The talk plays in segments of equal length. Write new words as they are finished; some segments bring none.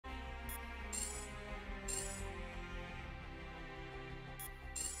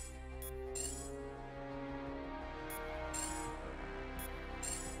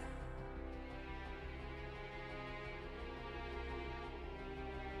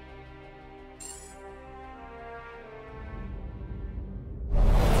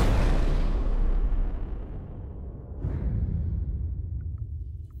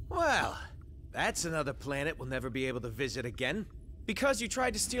That's another planet we'll never be able to visit again. Because you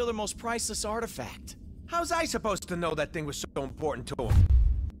tried to steal their most priceless artifact. How's I supposed to know that thing was so important to him?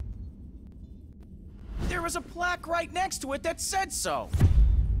 There was a plaque right next to it that said so.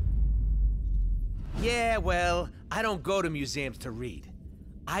 Yeah, well, I don't go to museums to read.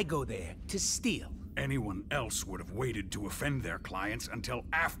 I go there to steal. Anyone else would have waited to offend their clients until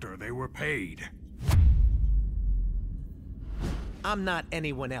after they were paid. I'm not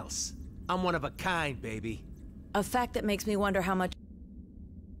anyone else. I'm one of a kind, baby. A fact that makes me wonder how much...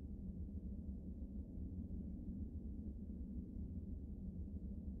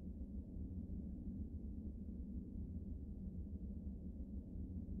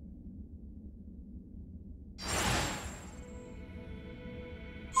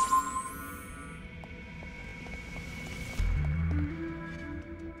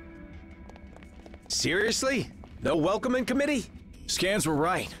 Seriously? No welcoming committee? Scans were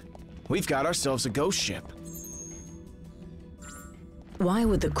right. We've got ourselves a ghost ship. Why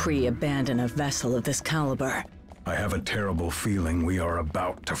would the Kree abandon a vessel of this caliber? I have a terrible feeling we are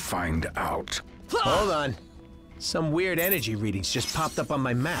about to find out. Hold on. Some weird energy readings just popped up on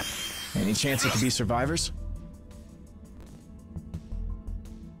my map. Any chance it could be survivors?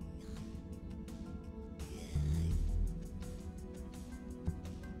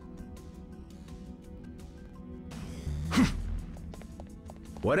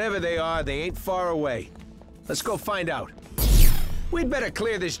 Whatever they are, they ain't far away. Let's go find out. We'd better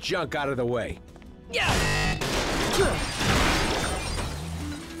clear this junk out of the way. Yeah!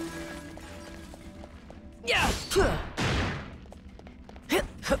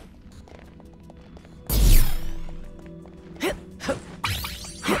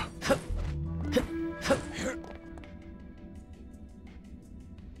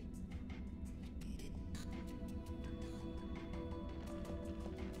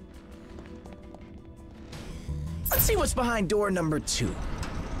 Let's see what's behind door number 2.